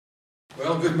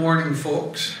Well, good morning,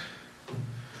 folks.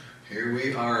 Here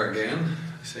we are again.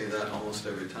 I say that almost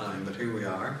every time, but here we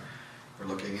are. We're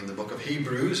looking in the book of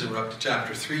Hebrews, and we're up to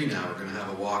chapter 3 now. We're going to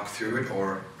have a walk through it,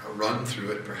 or a run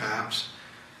through it, perhaps.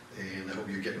 And I hope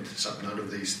you're getting something out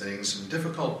of these things. Some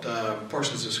difficult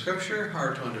portions of Scripture,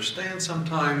 hard to understand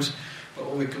sometimes, but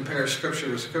when we compare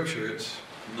Scripture with Scripture, it's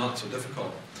not so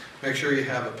difficult. Make sure you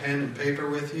have a pen and paper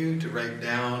with you to write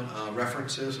down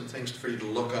references and things for you to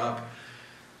look up.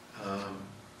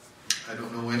 I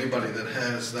don't know anybody that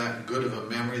has that good of a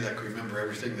memory that can remember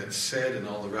everything that's said and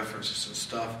all the references and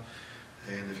stuff.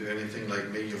 And if you're anything like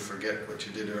me, you'll forget what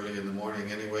you did early in the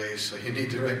morning anyway, so you need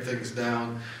to write things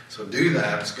down. So do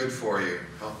that, it's good for you.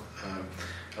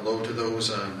 Hello to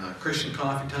those on Christian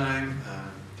Coffee Time.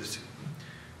 Just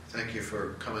thank you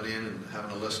for coming in and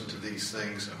having a listen to these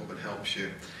things. I hope it helps you.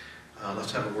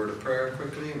 Let's have a word of prayer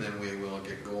quickly, and then we will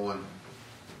get going.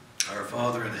 Our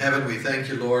Father in heaven, we thank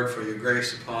you, Lord, for your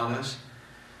grace upon us.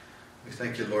 We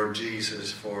thank you, Lord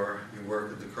Jesus, for your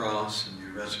work at the cross and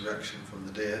your resurrection from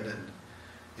the dead and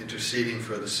interceding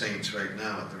for the saints right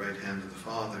now at the right hand of the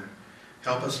Father.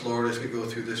 Help us, Lord, as we go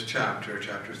through this chapter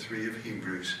 3 of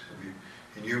Hebrews.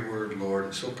 In your word, Lord,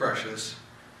 it's so precious.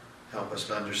 Help us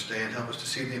to understand, help us to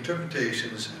see the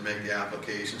interpretations and make the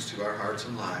applications to our hearts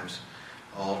and lives,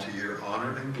 all to your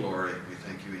honor and glory. We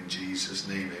thank you in Jesus'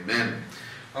 name, amen.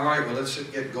 All right, well, let's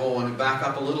get going. Back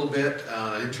up a little bit,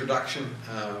 an introduction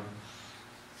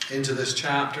into this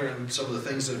chapter, and some of the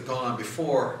things that have gone on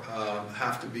before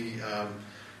have to be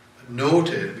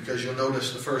noted, because you'll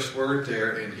notice the first word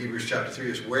there in Hebrews chapter 3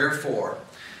 is wherefore.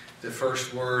 The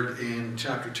first word in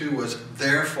chapter 2 was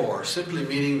therefore, simply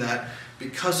meaning that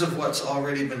because of what's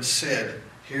already been said,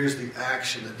 here's the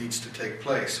action that needs to take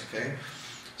place. Okay,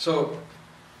 so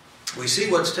we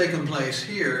see what's taken place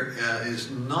here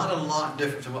is not a lot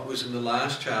different from what was in the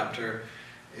last chapter,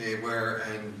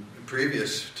 and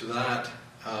previous to that,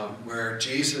 where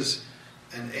Jesus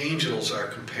and angels are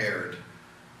compared.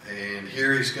 And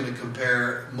here he's going to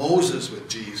compare Moses with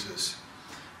Jesus.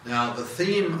 Now, the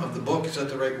theme of the book, is that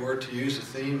the right word to use, the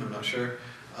theme? I'm not sure.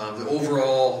 The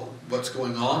overall, what's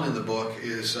going on in the book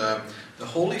is the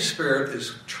Holy Spirit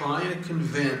is trying to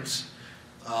convince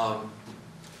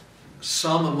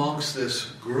some amongst this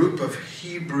group of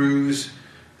Hebrews,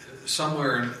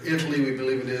 somewhere in Italy, we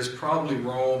believe it is, probably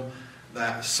Rome,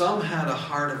 that some had a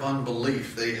heart of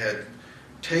unbelief. They had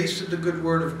tasted the good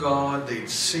word of God, they'd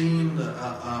seen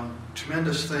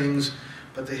tremendous things,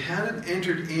 but they hadn't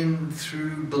entered in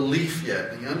through belief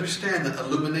yet. And you understand that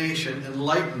illumination,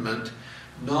 enlightenment,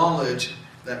 knowledge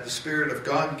that the Spirit of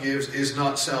God gives is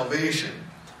not salvation.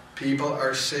 People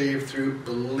are saved through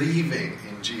believing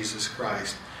in Jesus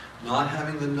Christ, not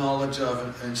having the knowledge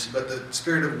of it, but the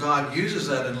Spirit of God uses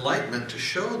that enlightenment to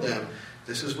show them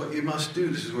this is what you must do,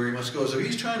 this is where you must go. So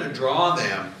he's trying to draw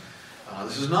them.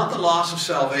 This is not the loss of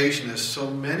salvation, as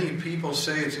so many people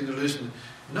say. It's in the illusion.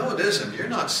 No, it isn't. You're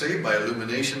not saved by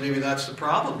illumination. Maybe that's the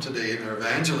problem today in our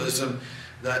evangelism,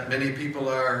 that many people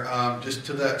are just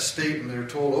to that state and they're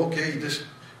told, okay,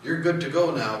 you're good to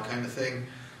go now, kind of thing.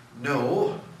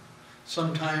 No.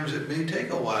 Sometimes it may take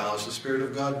a while as the Spirit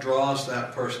of God draws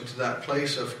that person to that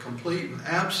place of complete and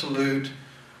absolute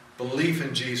belief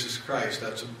in Jesus Christ.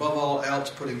 That's above all else,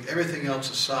 putting everything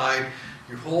else aside,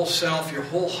 your whole self, your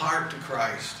whole heart to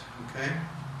Christ. Okay?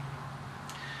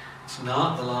 It's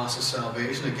not the loss of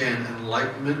salvation. Again,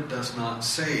 enlightenment does not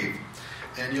save.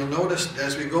 And you'll notice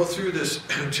as we go through this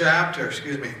chapter,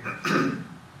 3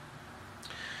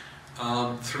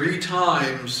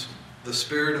 times the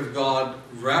Spirit of God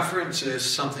references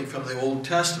something from the Old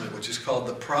Testament, which is called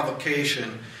the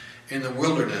provocation in the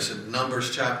wilderness in Numbers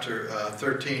chapter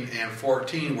 13 and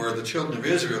 14, where the children of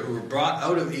Israel who were brought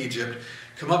out of Egypt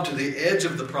come up to the edge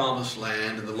of the promised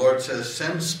land, and the Lord says,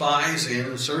 send spies in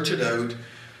and search it out.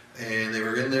 And they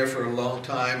were in there for a long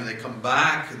time, and they come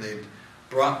back, and they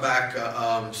brought back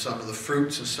some of the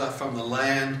fruits and stuff from the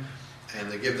land, and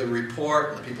they give the report,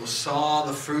 and the people saw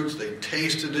the fruits, they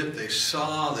tasted it, they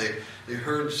saw, they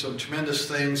heard some tremendous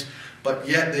things, but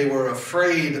yet they were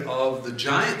afraid of the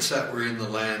giants that were in the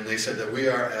land. They said that we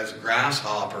are as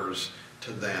grasshoppers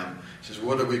to them. He says,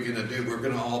 what are we going to do? We're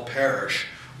going to all perish.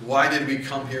 Why did we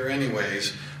come here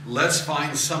anyways? Let's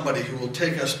find somebody who will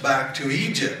take us back to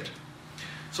Egypt.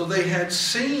 So they had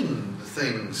seen the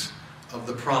things of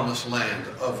the promised land,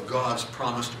 of God's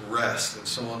promised rest, and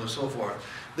so on and so forth.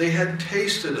 They had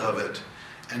tasted of it,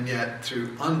 and yet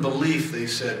through unbelief they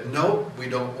said, nope, we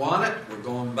don't want it, we're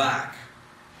going back.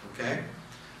 Okay?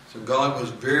 So God was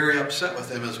very upset with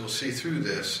them, as we'll see through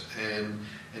this. And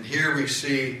here we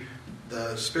see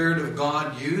the Spirit of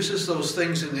God uses those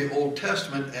things in the Old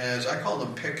Testament as, I call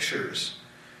them pictures.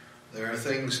 There are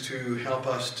things to help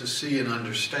us to see and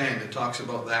understand. It talks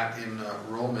about that in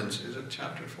Romans, is it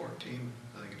chapter 14?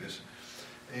 I think it is.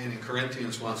 And in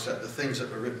Corinthians once, that the things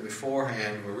that were written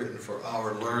beforehand were written for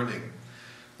our learning.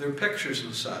 They're pictures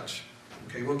and such.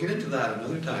 Okay, we'll get into that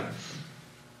another time.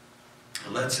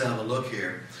 Let's have a look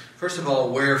here. First of all,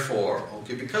 wherefore?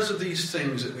 Okay, because of these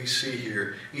things that we see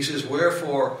here, he says,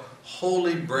 wherefore,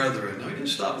 holy brethren. Now, you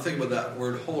just stop and think about that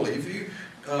word holy. If you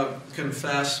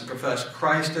confess and profess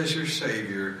Christ as your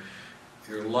Savior,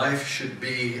 your life should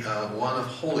be one of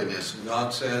holiness. And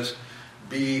God says,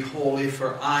 be holy,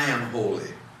 for I am holy.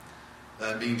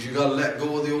 That means you've got to let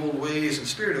go of the old ways. And the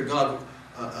Spirit of God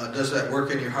does that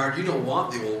work in your heart. You don't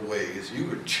want the old ways. You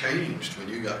were changed when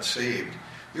you got saved.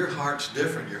 Your heart's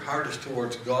different. Your heart is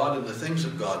towards God and the things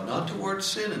of God, not towards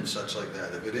sin and such like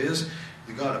that. If it is,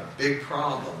 you've got a big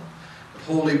problem. But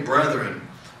holy brethren,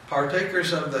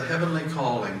 partakers of the heavenly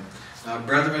calling. Now,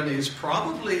 brethren is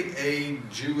probably a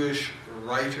Jewish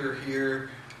writer here.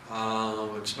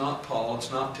 It's not Paul, it's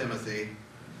not Timothy.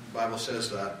 The Bible says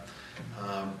that.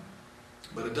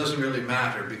 But it doesn't really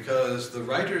matter, because the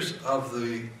writers of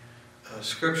the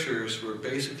scriptures were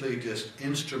basically just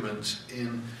instruments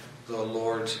in the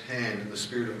Lord's hand, in the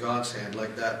Spirit of God's hand,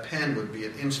 like that pen would be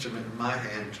an instrument in my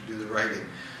hand to do the writing.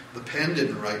 The pen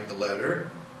didn't write the letter.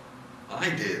 I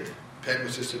did. The pen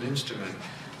was just an instrument.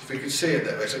 If we could say it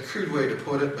that way. It's a crude way to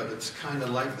put it, but it's kind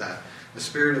of like that. The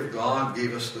Spirit of God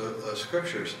gave us the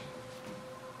scriptures.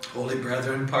 Holy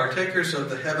brethren, partakers of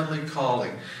the heavenly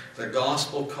calling, the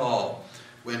gospel call.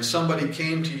 When somebody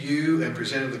came to you and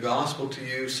presented the gospel to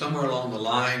you somewhere along the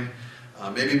line,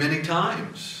 maybe many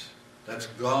times, that's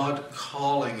God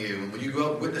calling you. And when you go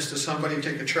out and witness to somebody,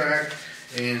 take a tract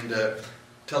and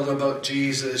tell them about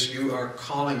Jesus, you are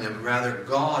calling them. Rather,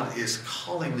 God is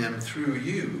calling them through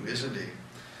you, isn't he?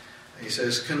 And he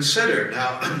says, consider.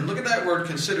 Now, look at that word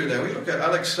consider there. I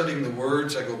like studying the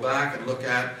words. I go back and look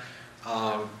at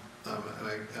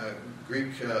Greek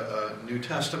New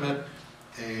Testament,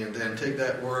 and then take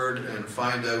that word and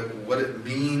find out what it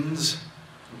means.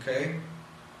 Okay?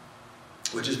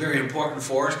 Which is very important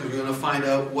for us, because we're going to find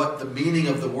out what the meaning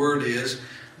of the word is,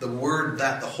 the word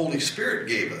that the Holy Spirit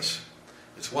gave us.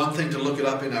 It's one thing to look it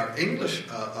up in our English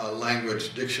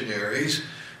language dictionaries,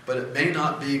 but it may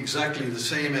not be exactly the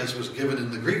same as was given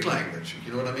in the Greek language.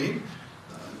 You know what I mean?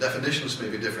 Definitions may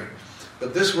be different.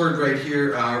 But this word right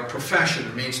here, our profession,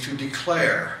 it means to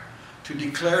declare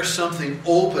something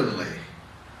openly,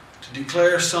 to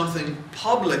declare something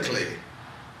publicly.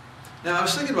 Now, I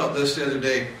was thinking about this the other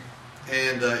day.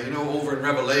 And, over in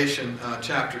Revelation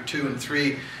chapter 2 and 3,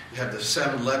 you have the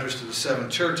 7 letters to the 7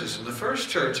 churches. And the first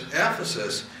church,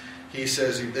 Ephesus, he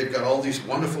says they've got all these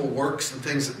wonderful works and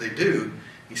things that they do.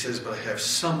 He says, but I have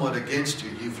somewhat against you.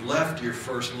 You've left your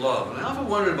first love. And I often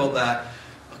wondered about that.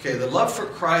 Okay, the love for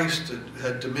Christ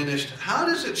had diminished. How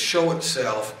does it show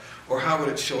itself, or how would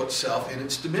it show itself in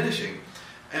its diminishing?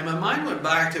 And my mind went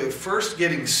back to first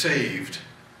getting saved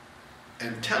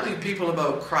and telling people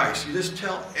about Christ. You just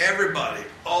tell everybody,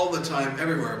 all the time,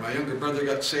 everywhere. My younger brother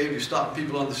got saved. You stop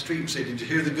people on the street and say, did you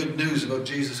hear the good news about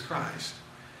Jesus Christ?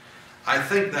 I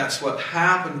think that's what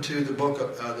happened to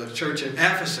the church in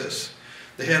Ephesus.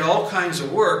 They had all kinds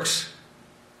of works,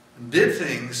 and did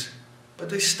things, but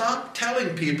they stopped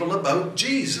telling people about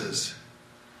Jesus.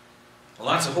 Well,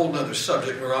 that's a whole other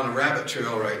subject. We're on a rabbit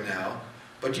trail right now.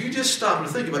 But you just stop and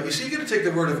think about it. You see, you're going to take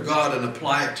the Word of God and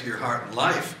apply it to your heart and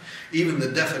life. Even the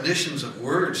definitions of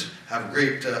words have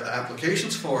great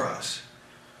applications for us.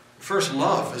 First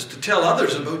love is to tell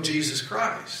others about Jesus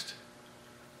Christ.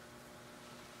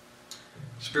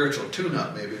 Spiritual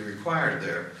tune-up may be required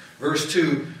there. Verse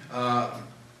 2,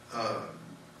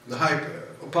 the high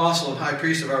apostle and high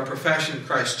priest of our profession,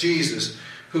 Christ Jesus,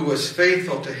 who was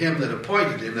faithful to him that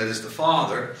appointed him, that is the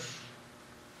Father,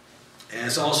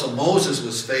 as also Moses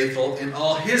was faithful in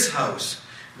all his house.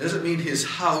 It doesn't mean his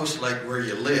house like where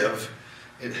you live.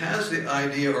 It has the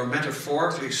idea, or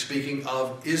metaphorically speaking,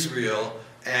 of Israel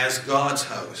as God's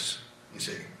house, you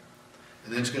see.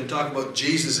 And then it's going to talk about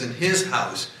Jesus in his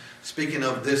house. Speaking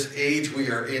of this age we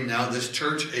are in now, this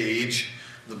church age,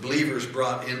 the believers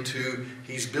brought into,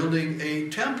 he's building a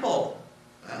temple.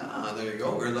 There you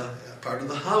go. We're part of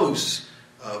the house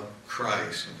of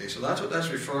Christ. Okay, so that's what that's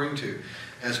referring to.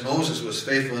 As Moses was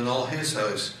faithful in all his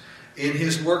house, in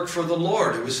his work for the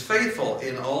Lord, he was faithful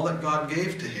in all that God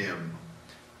gave to him.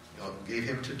 God gave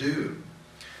him to do.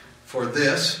 For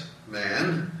this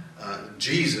man,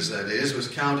 Jesus that is, was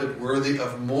counted worthy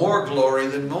of more glory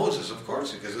than Moses, of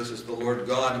course, because this is the Lord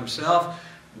God himself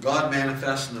God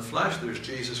manifest in the flesh. There's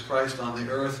Jesus Christ on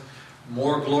the earth,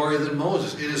 more glory than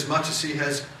Moses, inasmuch as he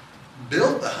has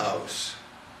built the house.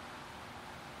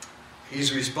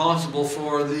 He's responsible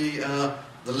for the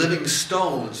living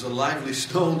stones, the lively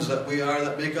stones that we are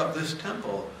that make up this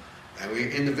temple. And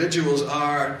we individuals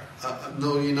are,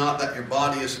 know ye not that your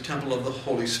body is the temple of the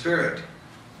Holy Spirit.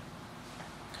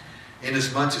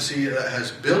 Inasmuch as he that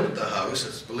has built the house,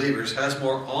 as believers, has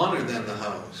more honor than the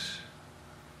house.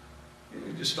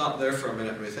 You just stop there for a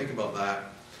minute and we think about that.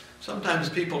 Sometimes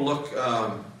people look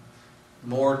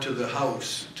more to the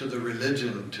house, to the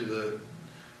religion, to the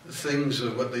things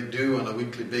of what they do on a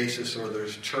weekly basis, or their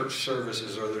church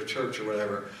services, or their church or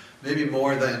whatever, maybe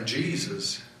more than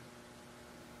Jesus.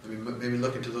 Maybe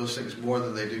look into those things more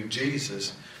than they do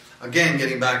Jesus. Again,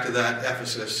 getting back to that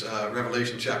Ephesus,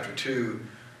 Revelation chapter 2,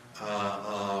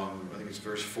 I think it's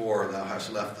verse 4, thou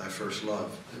hast left thy first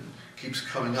love. It keeps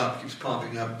coming up, keeps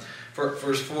popping up.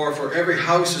 Verse 4, for every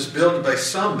house is built by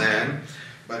some man,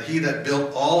 but he that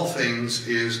built all things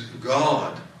is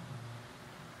God.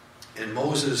 And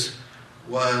Moses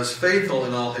was faithful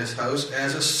in all his house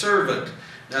as a servant.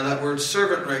 Now that word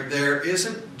servant right there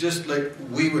isn't just like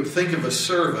we would think of a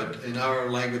servant in our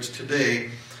language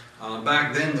today.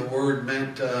 Back then the word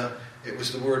meant, it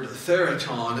was the word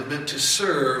theraton. It meant to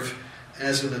serve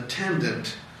as an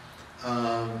attendant.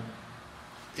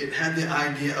 It had the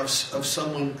idea of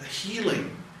someone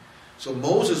healing. So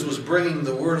Moses was bringing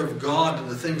the word of God and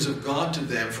the things of God to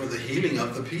them for the healing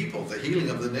of the people, the healing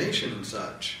of the nation and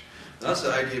such. That's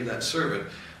the idea of that servant.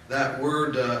 That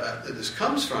word that this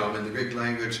comes from in the Greek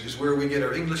language is where we get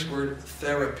our English word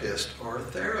therapist or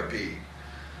therapy.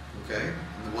 Okay?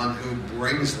 And the one who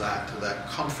brings that to that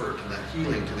comfort and that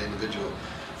healing to the individual.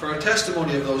 For a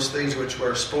testimony of those things which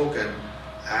were spoken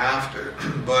after,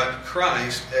 but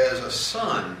Christ as a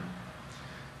son.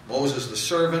 Moses the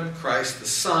servant, Christ the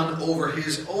son over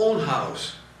his own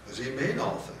house, as he made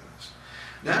all things.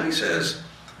 Now he says,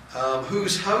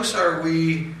 whose house are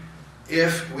we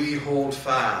if we hold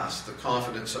fast the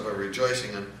confidence of our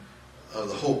rejoicing and of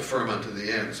the hope firm unto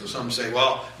the end? So some say,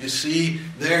 well, you see,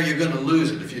 there you're going to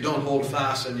lose it. If you don't hold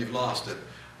fast, then you've lost it.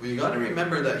 Well, you've got to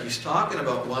remember that he's talking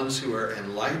about ones who are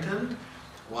enlightened,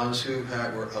 ones who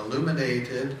were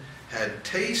illuminated, had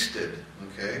tasted.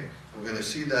 Okay? We're going to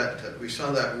see that, we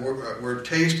saw that word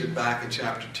tasted back in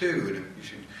chapter 2. And you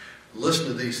should listen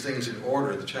to these things in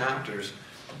order, the chapters.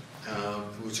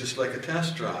 It was just like a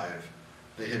test drive.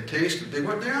 They had tasted, they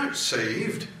aren't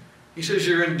saved. He says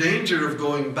you're in danger of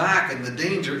going back, and the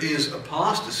danger is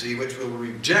apostasy, which will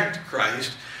reject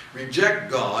Christ, reject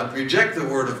God, reject the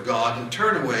Word of God, and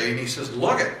turn away. And he says,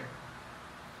 look it,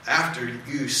 after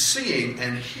you seeing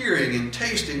and hearing and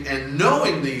tasting and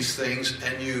knowing these things,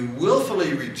 and you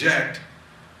willfully reject,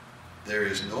 there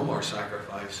is no more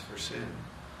sacrifice for sin.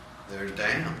 They're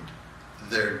damned.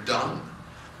 They're done.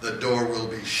 The door will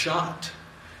be shut.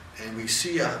 And we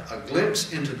see a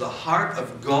glimpse into the heart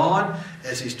of God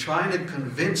as he's trying to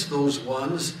convince those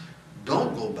ones,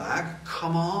 don't go back,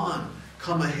 come on,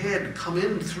 come ahead, come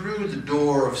in through the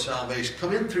door of salvation,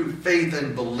 come in through faith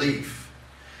and belief.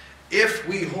 If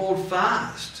we hold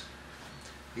fast,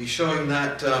 he's showing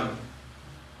that,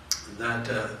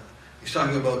 he's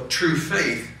talking about true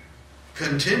faith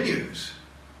continues.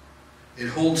 It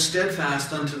holds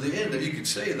steadfast unto the end. And you could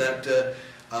say that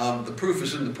the proof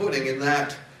is in the pudding, in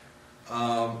that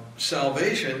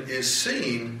salvation is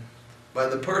seen by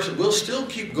the person. We'll still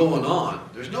keep going on.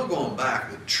 There's no going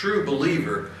back. The true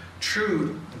believer,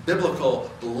 true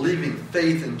biblical believing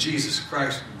faith in Jesus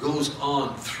Christ goes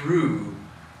on through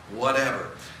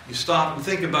whatever. You stop and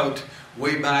think about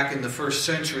way back in the first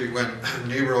century when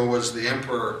Nero was the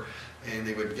emperor, and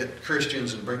they would get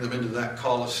Christians and bring them into that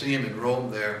Colosseum in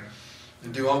Rome there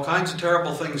and do all kinds of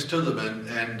terrible things to them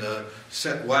and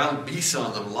set wild beasts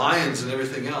on them, lions and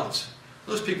everything else.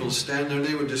 Those people would stand there and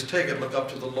they would just take it, look up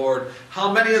to the Lord.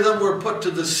 How many of them were put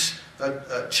to this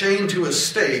chained to a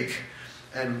stake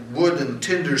and wood and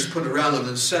tinders put around them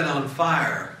and set on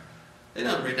fire? They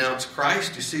don't renounce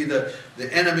Christ. You see, the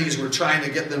enemies were trying to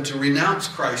get them to renounce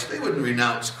Christ. They wouldn't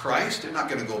renounce Christ. They're not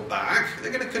going to go back.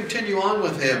 They're going to continue on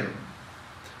with him.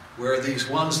 Where these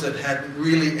ones that hadn't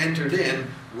really entered in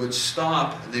would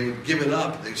stop and they would give it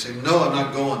up. They'd say, no, I'm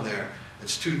not going there.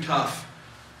 It's too tough.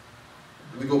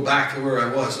 Let me go back to where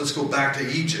I was. Let's go back to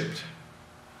Egypt.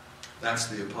 That's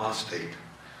the apostate.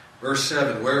 Verse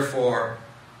 7, wherefore,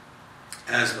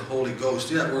 as the Holy Ghost.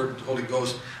 See that word, Holy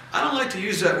Ghost? I don't like to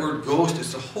use that word ghost.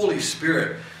 It's the Holy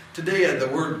Spirit. Today, the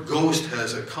word ghost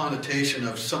has a connotation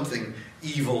of something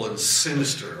evil and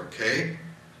sinister, okay?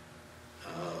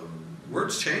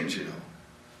 Words change, you know.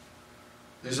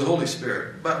 There's the Holy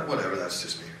Spirit, but whatever, that's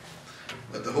just me.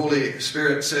 But the Holy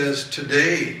Spirit says,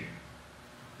 today,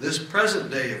 this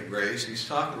present day of grace, he's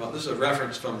talking about, this is a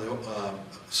reference from the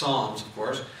Psalms, of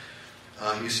course.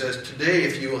 He says, today,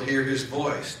 if you will hear his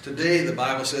voice. Today, the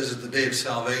Bible says, is the day of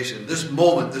salvation. This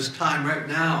moment, this time, right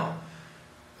now.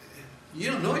 You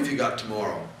don't know if you got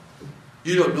tomorrow.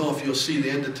 You don't know if you'll see the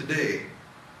end of today.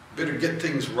 Better get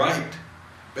things right.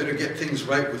 Better get things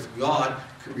right with God.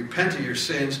 Repent of your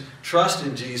sins. Trust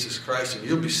in Jesus Christ, and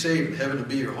you'll be saved, and heaven will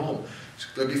be your home. It's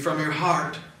going to be from your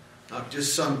heart. Not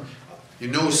just some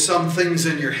things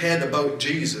in your head about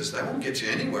Jesus. That won't get you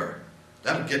anywhere.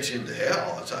 That'll get you into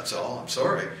hell. That's all. I'm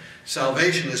sorry.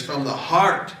 Salvation is from the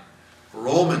heart.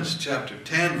 Romans chapter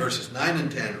 10, verses 9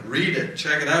 and 10. Read it.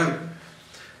 Check it out.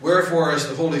 Wherefore, as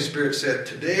the Holy Spirit said,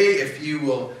 today if you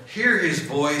will hear his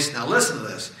voice. Now listen to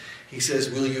this. He says,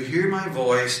 will you hear my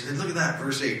voice? And look at that,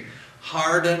 verse 8.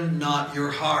 Harden not your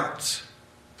hearts.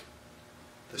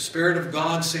 The Spirit of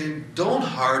God saying, don't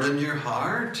harden your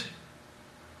heart.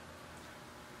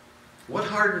 What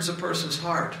hardens a person's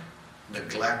heart?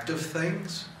 Neglect of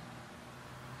things.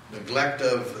 Neglect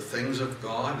of the things of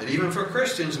God. And even for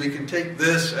Christians, we can take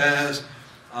this as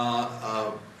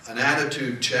an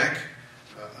attitude check,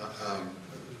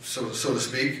 so to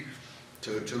speak,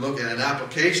 to look at an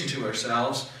application to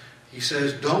ourselves. He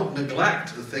says, don't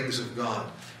neglect the things of God.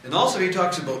 And also he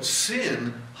talks about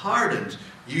sin hardens.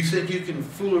 You think you can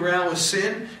fool around with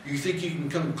sin? You think you can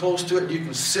come close to it and you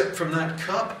can sip from that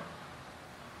cup?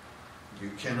 You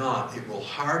cannot. It will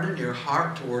harden your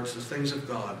heart towards the things of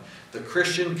God. The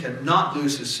Christian cannot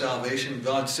lose his salvation.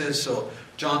 God says so.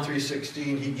 John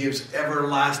 3:16, he gives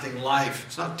everlasting life.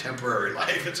 It's not temporary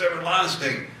life, it's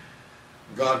everlasting.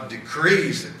 God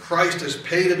decrees that Christ has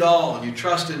paid it all, and you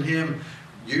trust in him,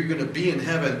 you're going to be in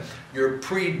heaven. You're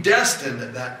predestined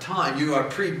at that time. You are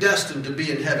predestined to be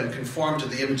in heaven, conformed to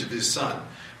the image of his Son.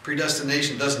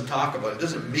 Predestination doesn't talk about it. It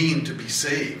doesn't mean to be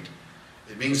saved.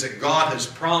 It means that God has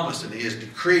promised and he has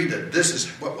decreed that this is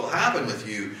what will happen with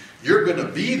you. You're going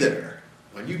to be there.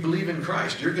 When you believe in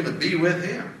Christ, you're going to be with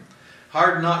him.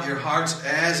 Harden not your hearts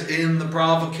as in the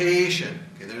provocation.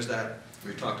 Okay, there's that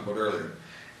we talked about earlier.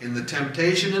 In the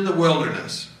temptation in the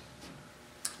wilderness.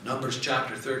 Numbers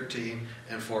chapter 13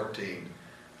 and 14.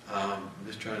 I'm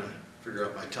just trying to figure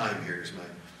out my time here because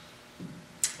my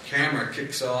camera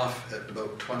kicks off at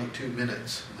about 22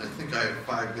 minutes. I think I have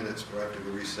 5 minutes before I have to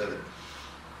go reset it.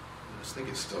 I think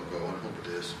it's still going. I hope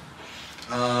it is.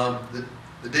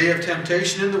 The day of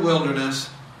temptation in the wilderness,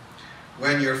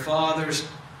 when your fathers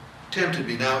tempted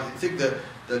me. Now, I think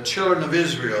the children of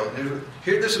Israel,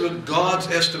 here this is God's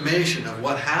estimation of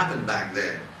what happened back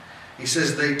then. He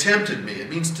says, they tempted me. It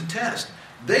means to test.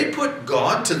 They put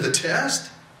God to the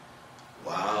test?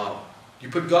 Wow. You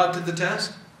put God to the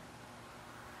test?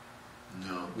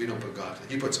 No, we don't put God to the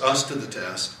test. He puts us to the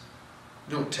test.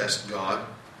 We don't test God.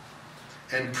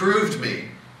 And proved me.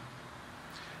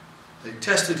 They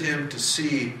tested him to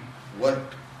see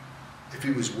if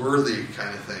he was worthy,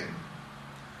 kind of thing.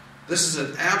 This is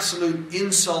an absolute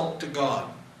insult to God,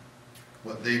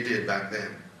 what they did back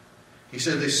then. He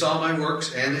said they saw my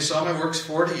works, and they saw my works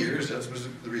 40 years. That was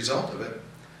the result of it.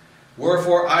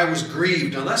 Wherefore I was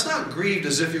grieved. Now that's not grieved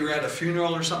as if you were at a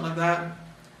funeral or something like that.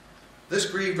 This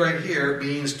grieved right here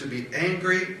means to be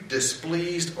angry,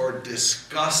 displeased, or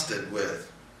disgusted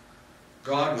with.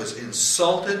 God was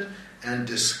insulted and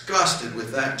disgusted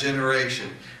with that generation.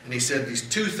 And he said these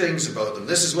two things about them.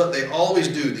 This is what they always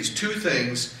do. These two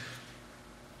things.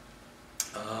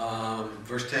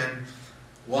 Verse 10.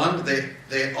 One,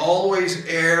 they always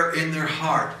err in their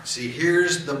heart. See,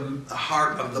 here's the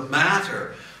heart of the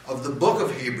matter of the book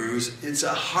of Hebrews. It's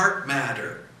a heart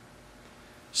matter.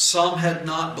 Some had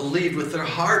not believed with their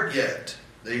heart yet.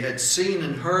 They had seen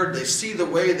and heard. They see the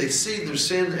way. They see their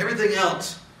sin. Everything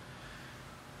else.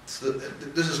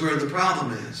 This is where the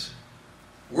problem is.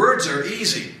 Words are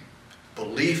easy.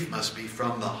 Belief must be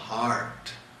from the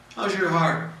heart. How's your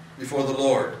heart before the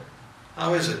Lord?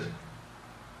 How is it?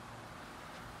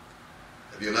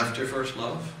 Have you left your first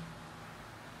love?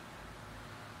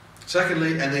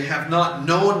 Secondly, and they have not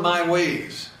known my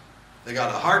ways. They got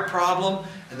a heart problem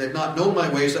and they've not known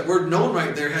my ways. That word known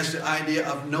right there has the idea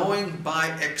of knowing by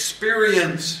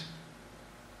experience.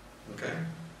 Okay?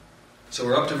 So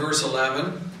we're up to verse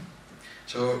 11.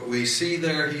 So we see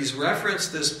there he's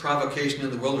referenced this provocation in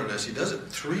the wilderness. He does it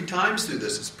 3 times through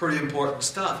this. It's pretty important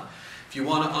stuff. If you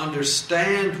want to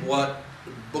understand what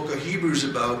the book of Hebrews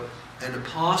is about, and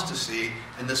apostasy,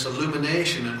 and this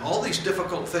illumination, and all these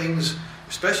difficult things,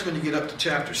 especially when you get up to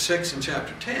chapter 6 and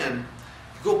chapter 10,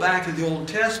 Go back to the Old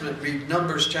Testament, read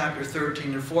Numbers chapter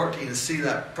 13 and 14 and see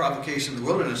that provocation in the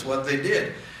wilderness, what they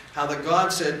did. How that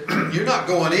God said, you're not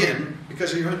going in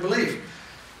because of your unbelief.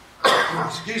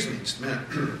 Excuse me just a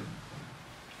minute.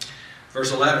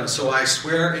 Verse 11, so I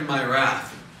swear in my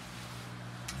wrath.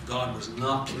 God was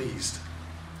not pleased.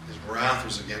 His wrath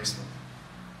was against them.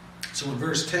 So in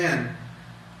verse 10,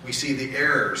 we see the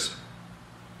errors.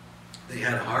 They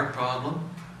had a heart problem.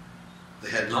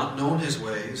 They had not known his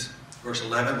ways. Verse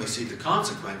 11, we see the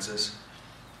consequences.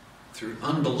 Through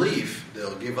unbelief,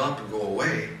 they'll give up and go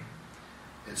away.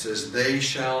 It says, they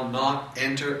shall not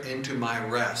enter into my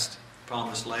rest.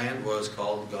 Promised land was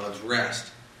called God's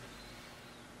rest.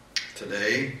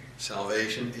 Today,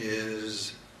 salvation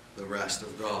is the rest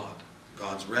of God.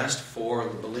 God's rest for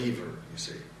the believer, you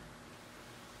see.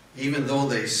 Even though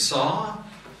they saw,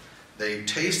 they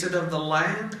tasted of the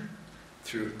land,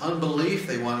 through unbelief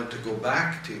they wanted to go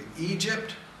back to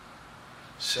Egypt,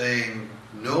 saying,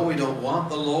 no, we don't want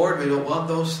the Lord, we don't want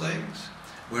those things.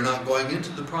 We're not going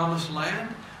into the promised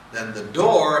land. Then the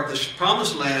door of the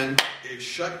promised land is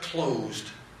shut closed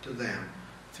to them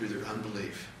through their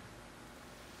unbelief.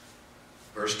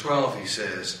 Verse 12, he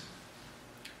says,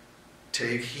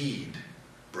 take heed,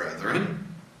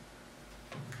 brethren,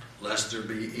 lest there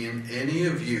be in any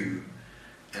of you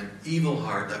an evil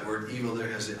heart. That word evil there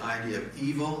has the idea of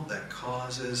evil that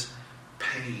causes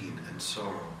pain and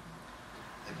sorrow.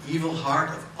 An evil heart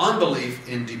of unbelief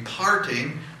in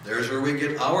departing. There's where we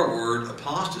get our word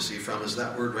apostasy from, is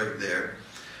that word right there.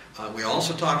 We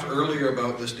also talked earlier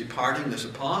about this departing, this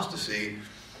apostasy,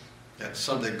 that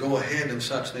some they go ahead and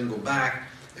such, then go back.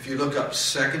 If you look up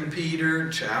 2 Peter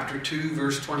chapter 2,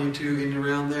 verse 22, in and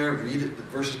around there, read it, the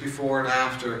verses before and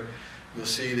after, you'll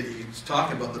see that he's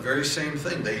talking about the very same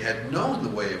thing. They had known the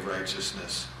way of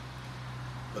righteousness,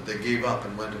 but they gave up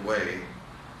and went away.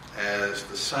 As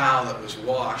the sow that was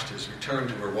washed has returned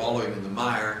to her wallowing in the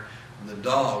mire, and the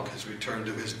dog has returned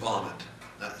to his vomit.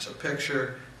 That's a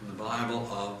picture in the Bible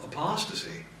of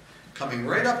apostasy. Coming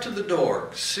right up to the door,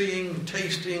 seeing,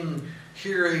 tasting,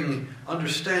 hearing,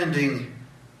 understanding,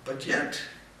 but yet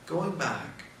going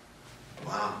back.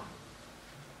 Wow.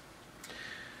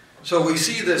 So we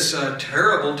see this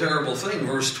terrible, terrible thing,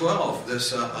 verse 12.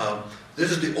 This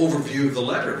is the overview of the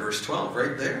letter, verse 12,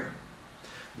 right there.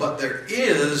 But there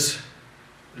is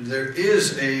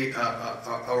a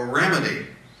remedy.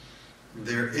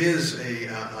 There is a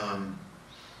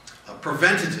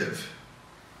preventative.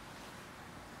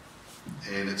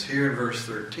 And it's here in verse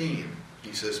 13.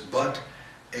 He says, but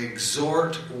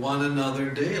exhort one another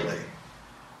daily.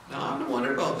 Now, I'm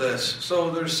wondering about this.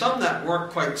 So there's some that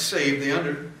weren't quite saved. Not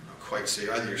quite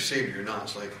saved. Either you're saved or you're not.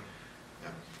 It's like,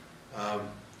 yeah.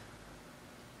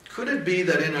 Could it be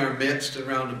that in our midst and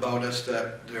round about us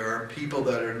that there are people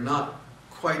that are not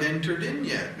quite entered in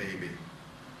yet, maybe?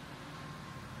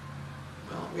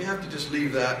 Well, we have to just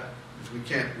leave that. We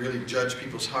can't really judge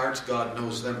people's hearts. God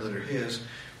knows them that are his.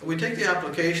 But we take the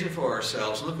application for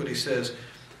ourselves. And look what he says.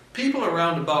 People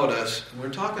around about us, and we're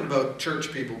talking about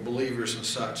church people, believers and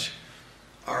such,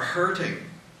 are hurting.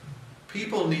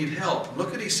 People need help.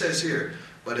 Look what he says here.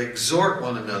 But exhort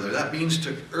one another. That means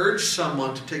to urge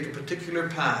someone to take a particular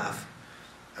path.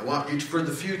 I want you to, for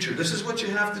the future. This is what you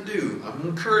have to do. I'm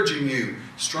encouraging you.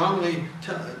 Strongly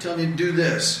telling you to do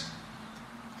this.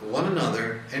 One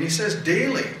another. And he says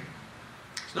daily.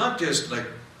 It's not just like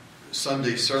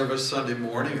Sunday service, Sunday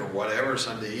morning or whatever,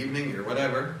 Sunday evening or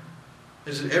whatever.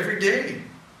 It's every day.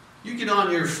 You get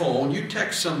on your phone, you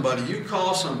text somebody, you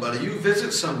call somebody, you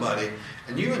visit somebody,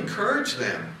 and you encourage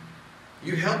them.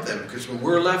 You help them, because when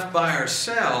we're left by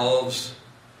ourselves,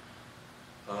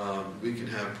 we can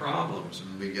have problems,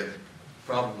 and we get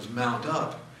problems mount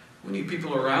up. We need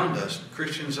people around us.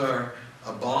 Christians are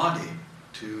a body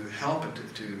to help and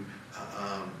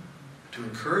to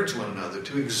encourage one another,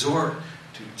 to exhort,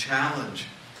 to challenge.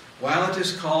 While it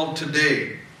is called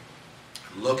today,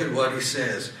 look at what he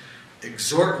says.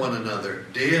 Exhort one another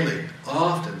daily,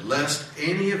 often, lest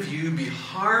any of you be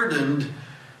hardened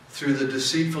through the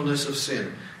deceitfulness of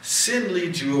sin. Sin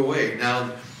leads you away.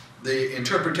 Now, the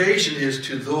interpretation is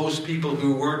to those people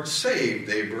who weren't saved.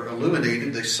 They were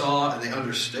illuminated, they saw, and they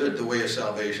understood the way of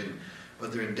salvation,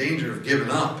 but they're in danger of giving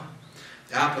up.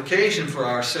 The application for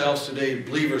ourselves today,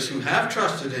 believers who have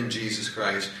trusted in Jesus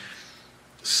Christ,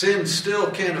 sin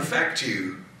still can affect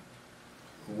you.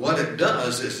 What it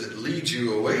does is it leads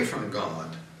you away from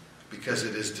God because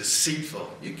it is deceitful.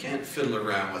 You can't fiddle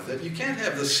around with it. You can't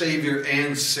have the Savior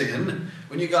and sin.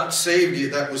 When you got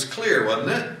saved, that was clear, wasn't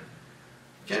it?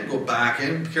 You can't go back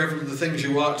in. Be careful of the things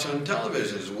you watch on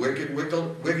television. There's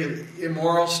wicked,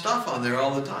 immoral stuff on there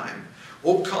all the time.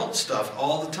 Occult stuff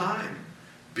all the time.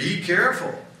 Be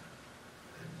careful.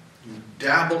 You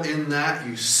dabble in that,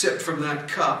 you sip from that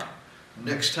cup.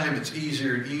 Next time it's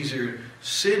easier and easier.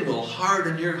 Sin will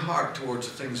harden your heart towards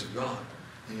the things of God.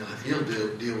 And he'll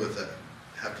deal with that.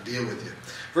 Have to deal with you.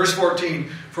 Verse 14,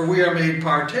 for we are made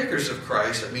partakers of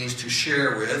Christ. That means to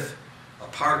share with, a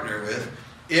partner with,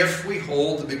 if we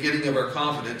hold the beginning of our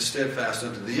confidence steadfast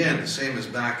unto the end. The same as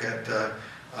back at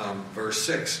verse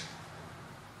 6.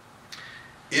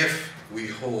 If we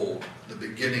hold the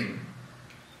beginning.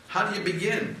 How do you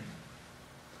begin?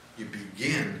 You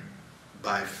begin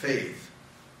by faith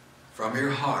from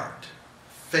your heart.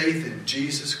 Faith in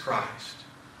Jesus Christ.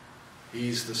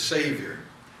 He's the Savior.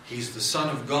 He's the Son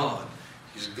of God.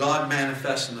 He's God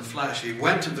manifest in the flesh. He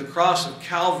went to the cross of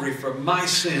Calvary for my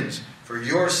sins, for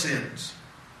your sins.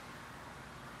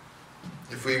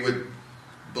 If we would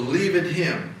believe in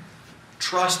Him,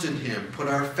 trust in Him, put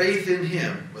our faith in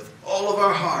Him with all of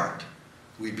our heart,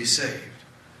 we'd be saved.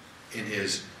 In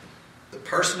the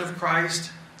person of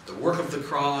Christ, the work of the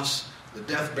cross, the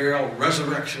death, burial,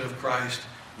 resurrection of Christ,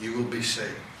 you will be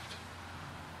saved.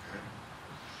 Okay?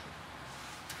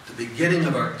 The beginning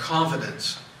of our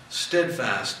confidence,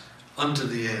 steadfast unto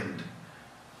the end.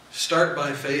 Start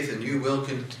by faith and you will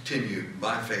continue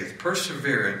by faith.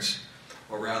 Perseverance,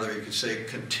 or rather you could say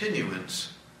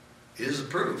continuance, is a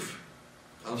proof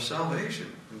of salvation.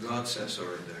 And God says so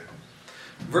right there.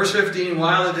 Verse 15,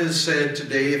 while it is said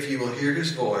today, if you will hear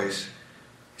His voice,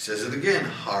 He says it again,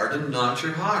 harden not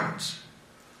your hearts.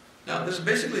 Now, there's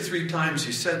basically 3 times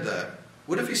He said that.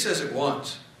 What if He says it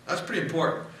once? That's pretty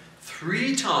important.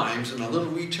 3 times in a little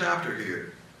wee chapter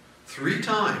here. 3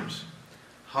 times.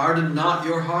 Harden not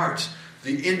your hearts.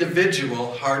 The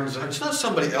individual hardens. It's not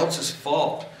somebody else's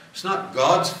fault. It's not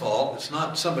God's fault. It's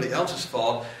not somebody else's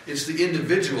fault. It's the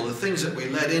individual, the things that we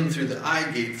let in through the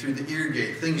eye gate, through the ear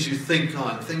gate, things you think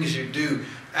on, things you do,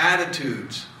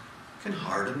 attitudes can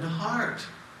harden the heart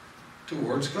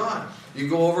towards God. You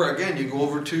go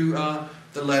over to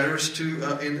the letters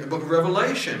in the book of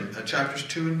Revelation, chapters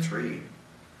 2 and 3.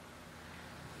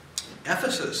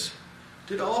 Ephesus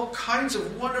did all kinds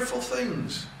of wonderful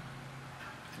things,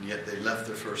 and yet they left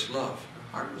their first love.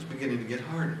 Their heart was beginning to get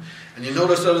hardened. And you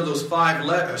notice out of those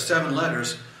 7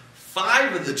 letters,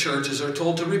 5 of the churches are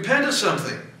told to repent of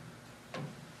something.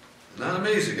 Not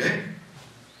amazing, eh?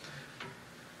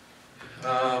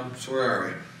 So where are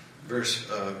we? Verse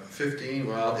 15,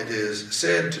 well, it is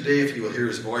said today, if you will hear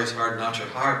His voice, harden not your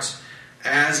hearts,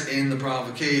 as in the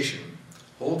provocation.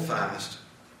 Hold fast.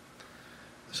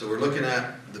 So we're looking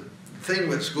at the thing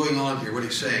that's going on here, what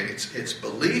he's saying. It's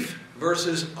belief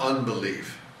versus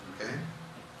unbelief. Okay?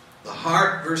 The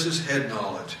heart versus head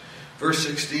knowledge. Verse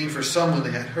 16, for someone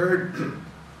they had heard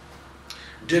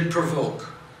did provoke.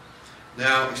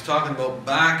 Now, he's talking about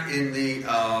back in the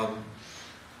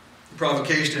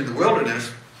provocation in the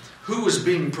wilderness. Who was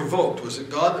being provoked? Was it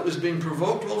God that was being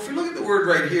provoked? Well, if you look at the word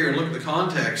right here and look at the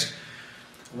context,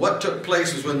 what took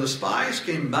place was when the spies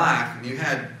came back, and you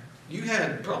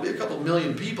had probably a couple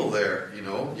million people there, you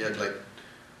know. You had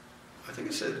I think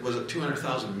it said, was it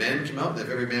 200,000 men came out, and if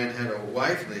every man had a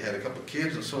wife, and they had a couple of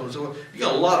kids, and so on and so on. You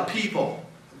got a lot of people,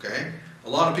 okay? A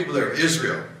lot of people there,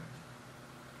 Israel.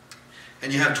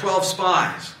 And you have 12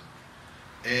 spies.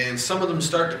 And some of them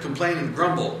start to complain and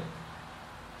grumble.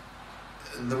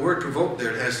 And the word provoke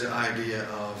there, it has the idea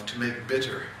of to make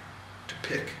bitter, to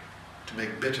pick, to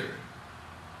make bitter.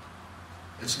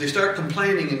 And so they start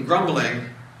complaining and grumbling,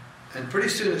 and pretty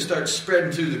soon it starts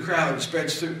spreading through the crowd, and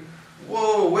spreads through.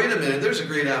 Whoa, wait a minute, there's a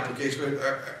great application.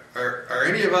 Are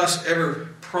any of us ever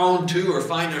prone to or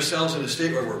find ourselves in a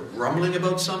state where we're grumbling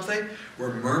about something,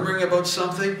 we're murmuring about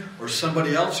something, or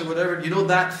somebody else or whatever? You know,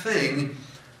 that thing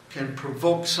can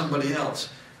provoke somebody else,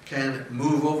 can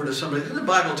move over to somebody. And the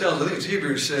Bible tells, I think it's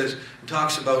Hebrews says, it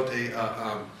talks about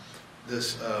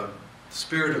this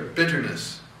spirit of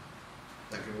bitterness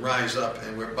that can rise up,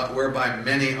 and whereby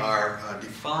many are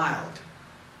defiled.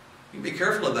 You can be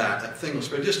careful of that. That thing will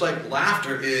spread. Just like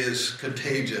laughter is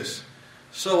contagious,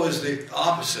 so is the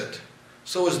opposite.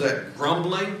 So is that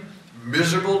grumbling,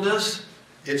 miserableness.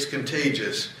 It's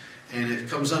contagious. And it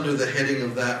comes under the heading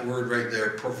of that word right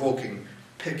there, provoking,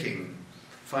 picking,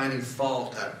 finding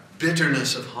fault, that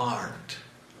bitterness of heart.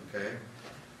 Okay?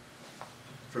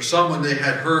 For someone they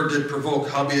had heard did provoke,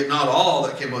 howbeit not all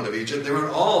that came out of Egypt. They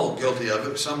weren't all guilty of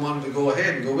it. Some wanted to go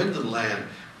ahead and go into the land.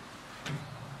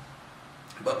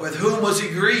 But with whom was he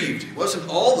grieved? It wasn't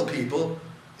all the people.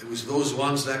 It was those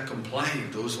ones that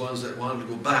complained, those ones that wanted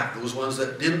to go back, those ones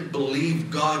that didn't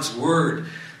believe God's word,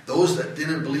 those that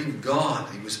didn't believe God.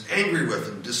 He was angry with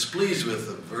them, displeased with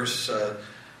them. Verse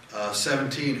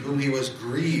 17, whom he was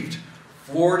grieved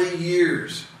 40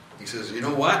 years. He says, you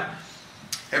know what?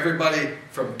 Everybody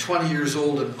from 20 years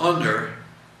old and under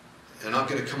are not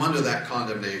going to come under that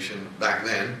condemnation back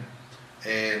then.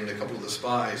 And a couple of the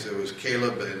spies, there was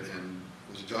Caleb and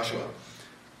was Joshua,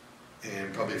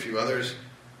 and probably a few others,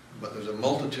 but there's a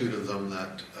multitude of them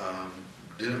that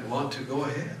didn't want to go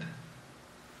ahead.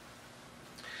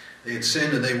 They had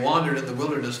sinned and they wandered in the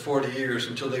wilderness 40 years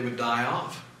until they would die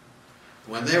off.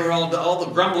 When they were all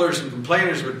the grumblers and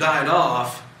complainers were died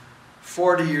off,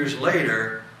 40 years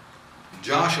later,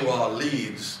 Joshua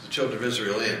leads the children of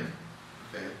Israel in.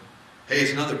 Okay. Hey,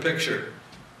 it's another picture.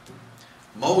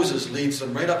 Moses leads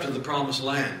them right up to the promised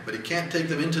land, but he can't take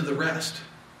them into the rest.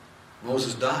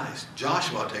 Moses dies.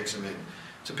 Joshua takes them in.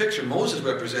 It's a picture. Moses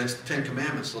represents the Ten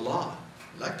Commandments, the law.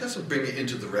 That doesn't bring you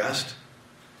into the rest.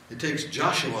 It takes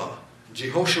Joshua,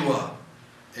 Jehoshua,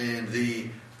 and the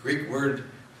Greek word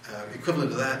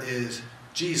equivalent to that is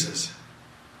Jesus.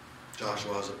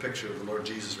 Joshua is a picture of the Lord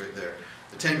Jesus right there.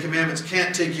 The Ten Commandments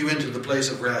can't take you into the place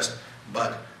of rest,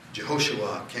 but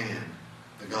Jehoshua can,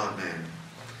 the God-man.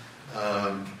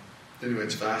 Anyway,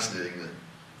 it's fascinating,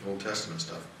 the Old Testament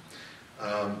stuff.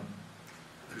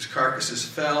 Whose carcasses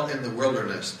fell in the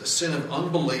wilderness. The sin of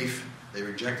unbelief, they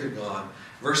rejected God.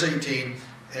 Verse 18,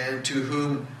 and to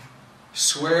whom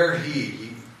swear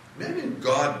he. Imagine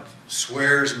God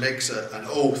swears, makes an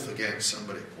oath against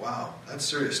somebody. Wow, that's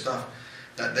serious stuff.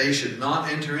 That they should not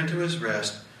enter into his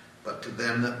rest, but to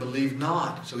them that believe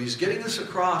not. So he's getting this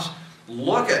across.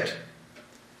 Look at,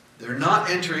 they're not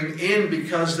entering in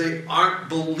because they aren't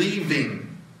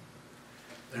believing.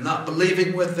 They're not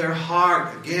believing with their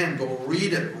heart. Again, go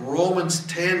read it. Romans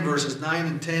 10, verses 9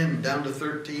 and 10, down to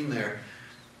 13 there.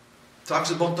 It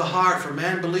talks about the heart. For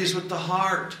man believes with the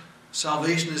heart.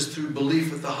 Salvation is through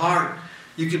belief with the heart.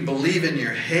 You can believe in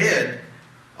your head.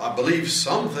 I believe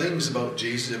some things about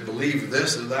Jesus. I believe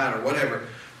this or that or whatever.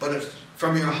 But it's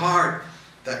from your heart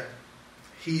that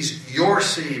he's your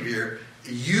Savior.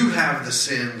 You have the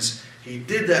sins. He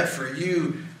did that for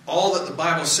you. All that the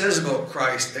Bible says about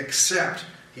Christ, except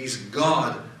he's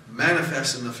God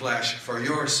manifest in the flesh for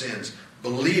your sins.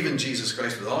 Believe in Jesus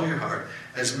Christ with all your heart.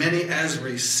 As many as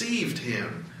received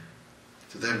him,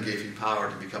 to them gave he power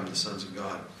to become the sons of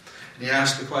God. And he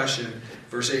asked the question,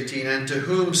 verse 18, and to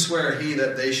whom swear he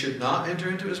that they should not enter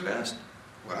into his rest?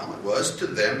 Well, it was to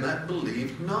them that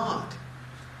believed not.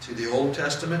 See, the Old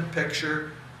Testament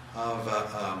picture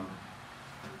of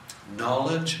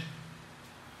knowledge,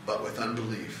 but with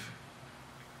unbelief.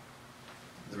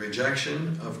 The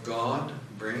rejection of God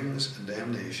brings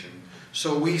damnation.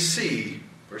 So we see,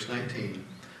 verse 19,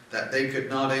 that they could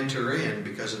not enter in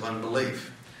because of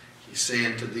unbelief. He's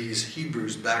saying to these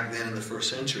Hebrews back then in the first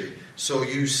century, so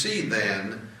you see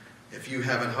then, if you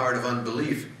have a heart of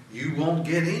unbelief, you won't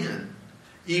get in.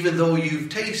 Even though you've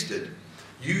tasted,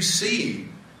 you see,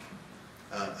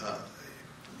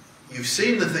 you've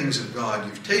seen the things of God,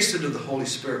 you've tasted of the Holy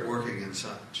Spirit working and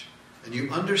such, and you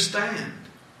understand.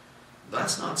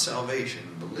 That's not salvation,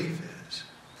 belief is.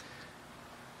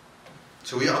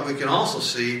 So we can also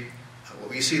see,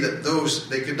 we see that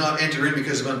they could not enter in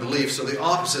because of unbelief. So the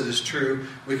opposite is true.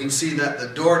 We can see that the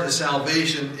door to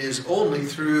salvation is only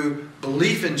through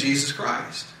belief in Jesus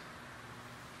Christ.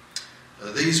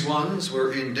 These ones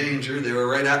were in danger. They were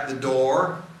right at the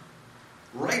door,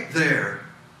 right there.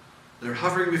 They're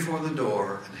hovering before the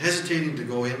door and hesitating to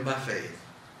go in by faith.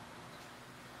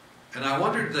 And I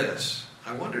wondered this.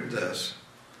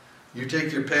 You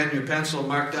take your pen, your pencil,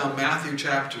 mark down Matthew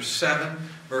chapter 7,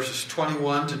 verses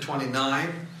 21 to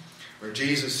 29, where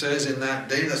Jesus says in that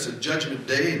day, that's a judgment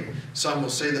day, and some will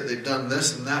say that they've done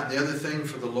this and that and the other thing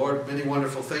for the Lord, many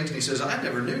wonderful things, and he says, I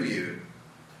never knew you.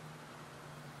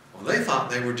 Well, they thought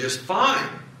they were just fine.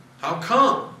 How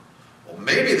come? Well,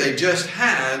 maybe they just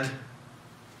had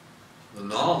the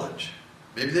knowledge.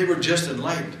 Maybe they were just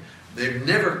enlightened. They've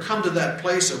never come to that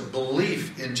place of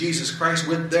belief in Jesus Christ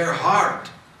with their heart.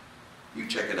 You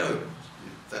check it out,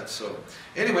 if that's so.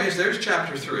 Anyways, there's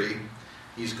chapter 3.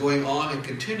 He's going on and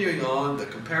continuing on the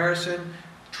comparison,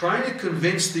 trying to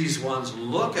convince these ones,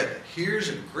 look at it. Here's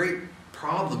a great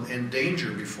problem and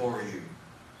danger before you.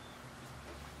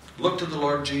 Look to the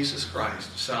Lord Jesus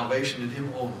Christ, salvation in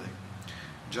him only.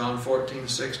 John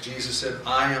 14:6, Jesus said,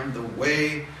 I am the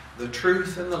way, the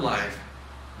truth, and the life.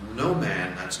 No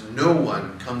man, that's no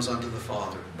one, comes unto the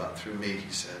Father but through me,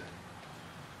 he said.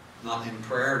 Not in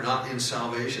prayer, not in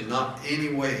salvation, not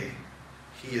any way.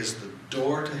 He is the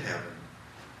door to heaven.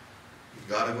 You've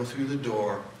got to go through the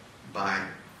door by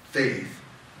faith,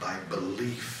 by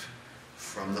belief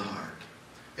from the heart.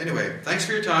 Anyway, thanks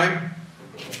for your time.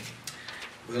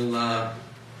 We'll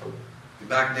be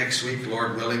back next week,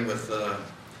 Lord willing, with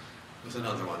with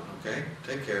another one, okay?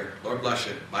 Take care. Lord bless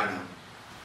you. Bye now.